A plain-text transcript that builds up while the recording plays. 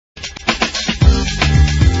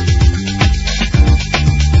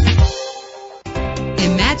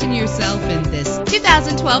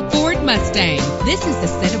2012 Ford Mustang. This is the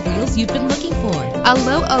set of wheels you've been looking for. A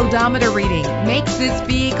low odometer reading makes this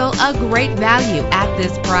vehicle a great value at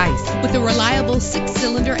this price. With a reliable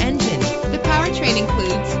 6-cylinder engine, the powertrain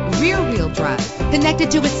includes rear-wheel drive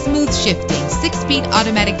connected to a smooth shifting 6-speed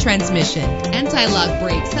automatic transmission. Anti-lock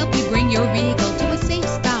brakes help you bring your vehicle to a safe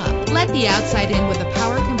stop. Let the outside in with a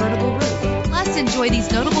power convertible roof. Plus, enjoy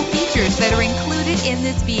these notable features that are included in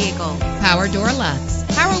this vehicle: power door locks,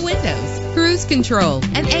 power windows, cruise control,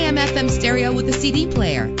 an AM/FM stereo with a CD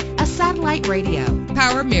player, a satellite radio,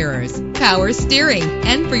 power mirrors, power steering.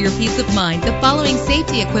 And for your peace of mind, the following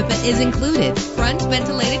safety equipment is included: front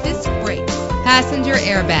ventilated disc brakes, passenger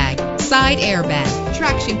airbag, side airbag,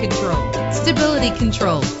 traction control, stability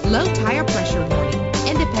control, low tire pressure warning,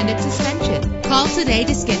 independent suspension. Call today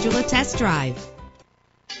to schedule a test drive.